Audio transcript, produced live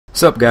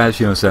What's up, guys?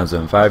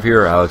 775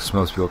 here, Alex,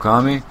 most people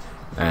call me,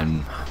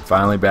 and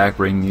finally back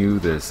bringing you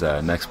this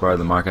next part of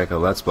the Marc Ecko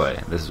Let's Play.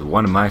 This is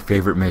one of my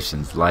favorite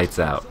missions, Lights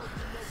Out.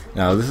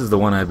 Now, this is the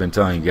one I've been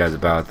telling you guys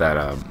about,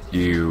 that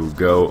you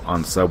go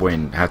on the subway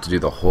and have to do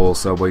the whole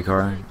subway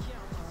car,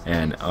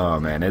 and oh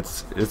man,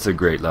 it's a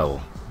great level.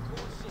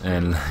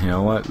 And you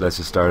know what? Let's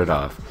just start it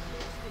off.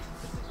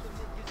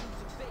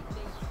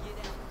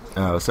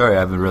 Sorry, I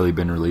haven't really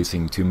been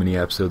releasing too many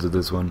episodes of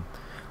this one.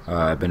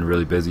 I've been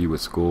really busy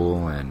with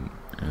school, and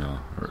you know,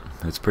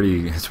 it's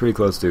pretty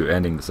close to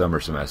ending the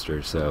summer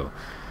semester. So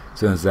as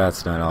soon as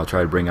that's done, I'll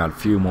try to bring out a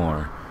few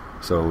more,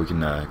 so we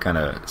can kind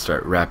of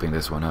start wrapping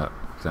this one up.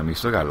 Because I mean, we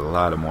still got a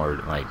lot of more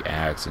like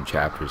acts and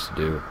chapters to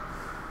do.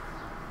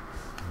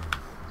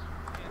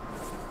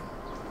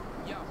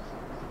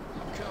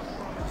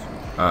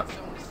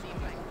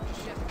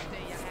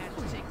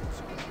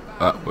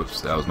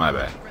 Whoops, that was my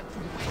bad.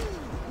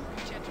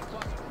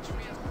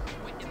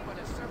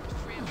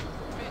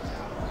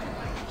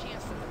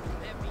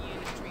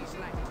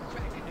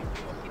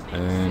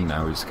 And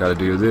now we just gotta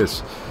do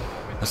this.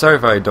 Sorry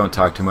if I don't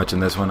talk too much in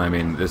this one. I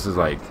mean, this is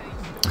like,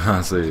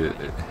 honestly,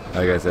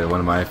 like I said,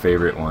 one of my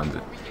favorite ones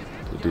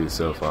to do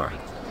so far.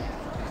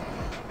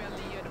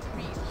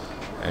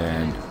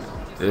 And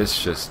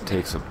this just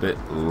takes a bit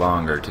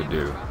longer to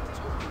do.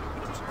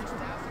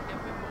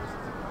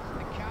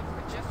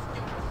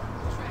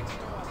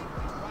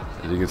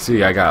 As you can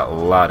see, I got a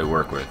lot to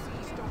work with.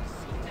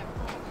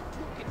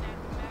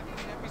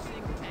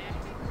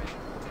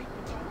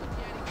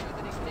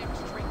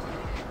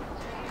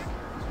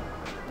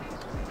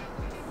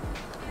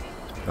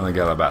 Only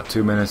got about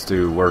 2 minutes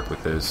to work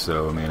with this,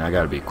 so I mean, I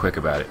gotta be quick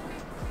about it.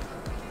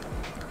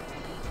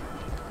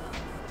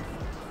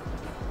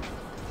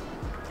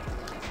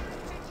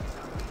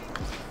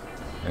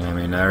 And I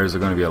mean, there's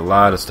going to be a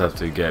lot of stuff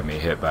to get me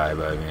hit by,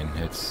 but I mean,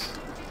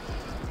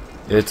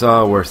 it's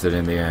all worth it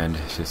in the end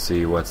to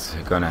see what's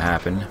gonna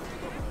happen.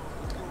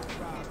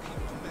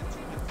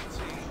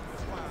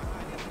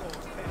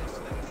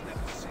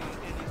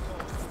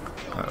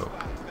 Uh-oh,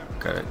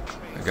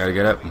 I gotta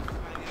get up.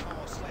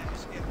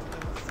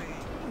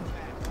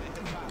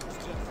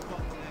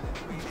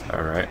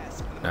 Alright,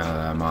 now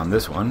that I'm on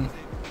this one.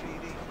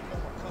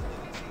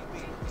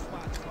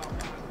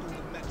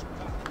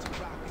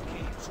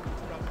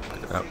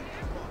 Up.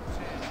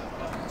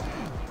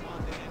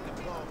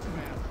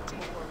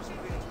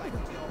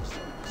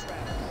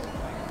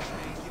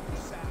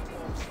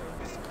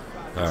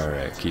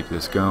 Alright, keep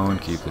this going,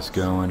 keep this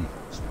going.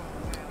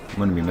 I'm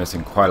going to be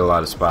missing quite a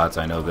lot of spots,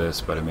 I know this,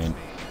 but I mean,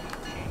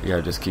 you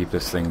gotta just keep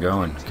this thing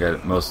going.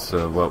 Get most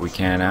of what we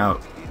can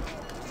out.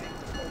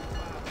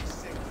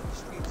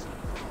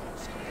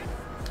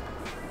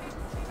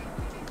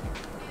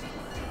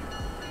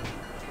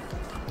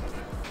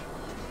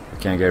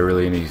 Can't get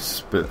really any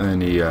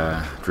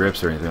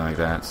drips or anything like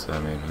that, so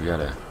I mean, we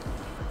gotta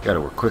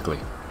work quickly.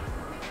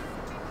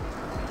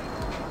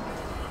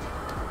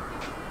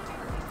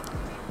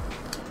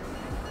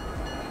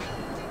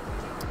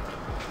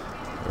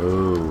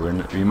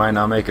 Oh, we might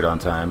not make it on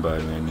time,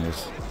 but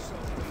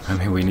I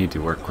mean, we need to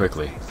work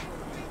quickly.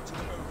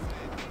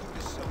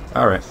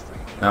 All right,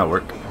 that'll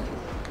work.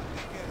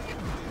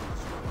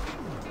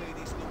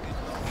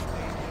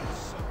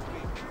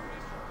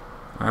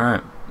 All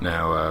right.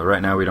 Now,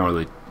 right now we don't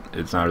really,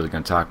 it's not really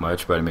going to talk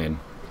much, but I mean,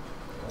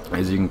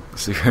 as you can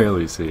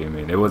clearly see, I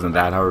mean, it wasn't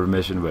that hard of a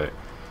mission, but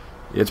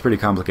it's pretty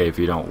complicated if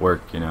you don't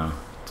work, you know,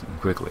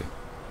 quickly.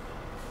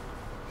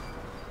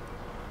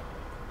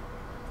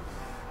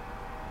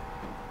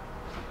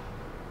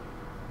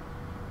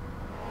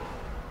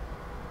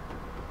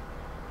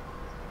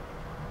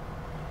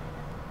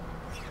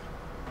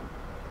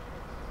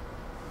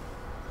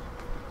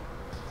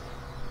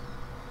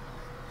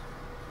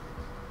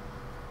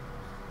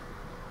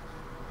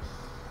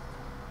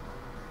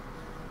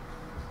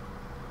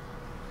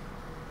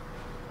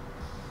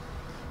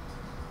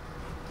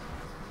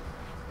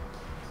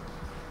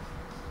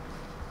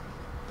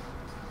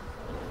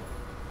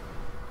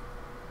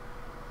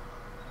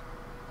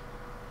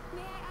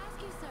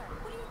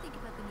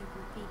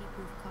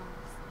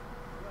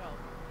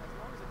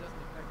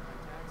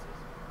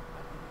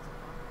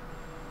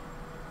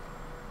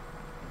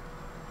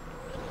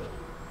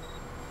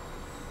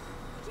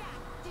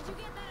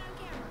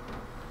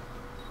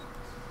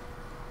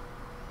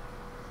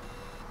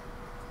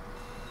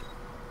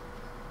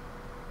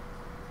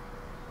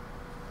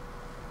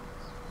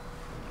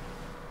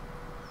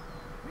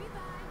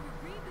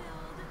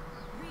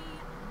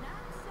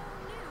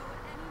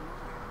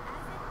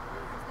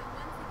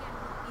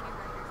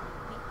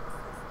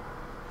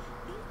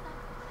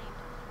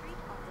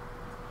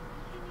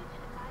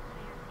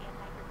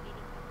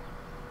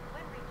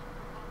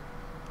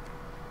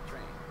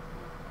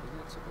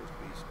 Supposed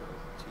to be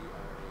spelled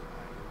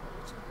T-R-A-I-N, but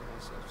it's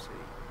S-F-C.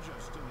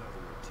 Just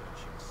another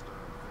attention star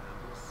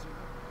vandal suit.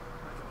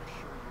 I can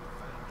assure you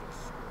vandal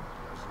squad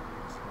has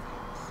leads in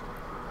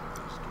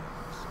these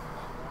games.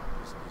 I want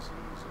this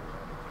disease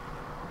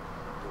eradicated.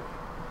 Do it.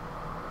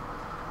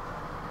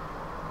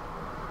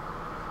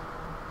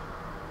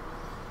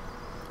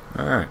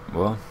 Alright,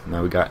 well,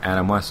 now we got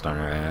Adam West on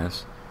our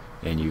ass,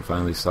 and you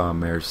finally saw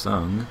Mayor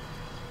Sung,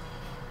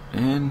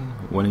 and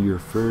one of your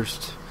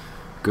first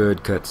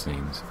good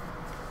cutscenes.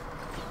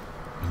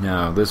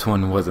 Now, this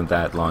one wasn't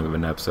that long of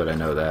an episode, I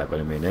know that, but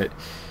I mean, it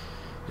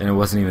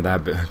wasn't even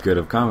that good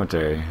of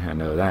commentary, I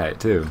know that,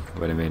 too,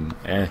 but I mean,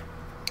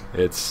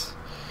 it's,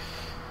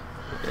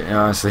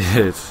 honestly,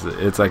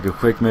 it's like a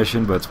quick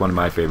mission, but it's one of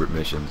my favorite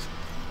missions.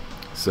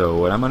 So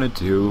what I'm gonna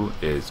do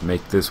is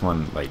make this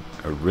one like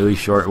a really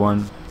short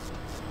one,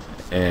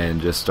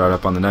 and just start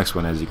up on the next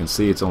one. As you can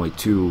see, it's only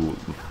two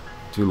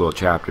little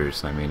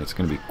chapters. I mean, it's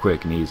gonna be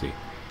quick and easy.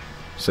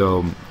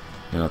 So,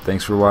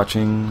 thanks for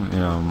watching.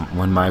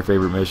 One of my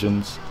favorite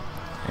missions,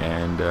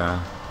 and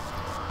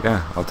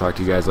yeah, I'll talk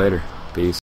to you guys later. Peace.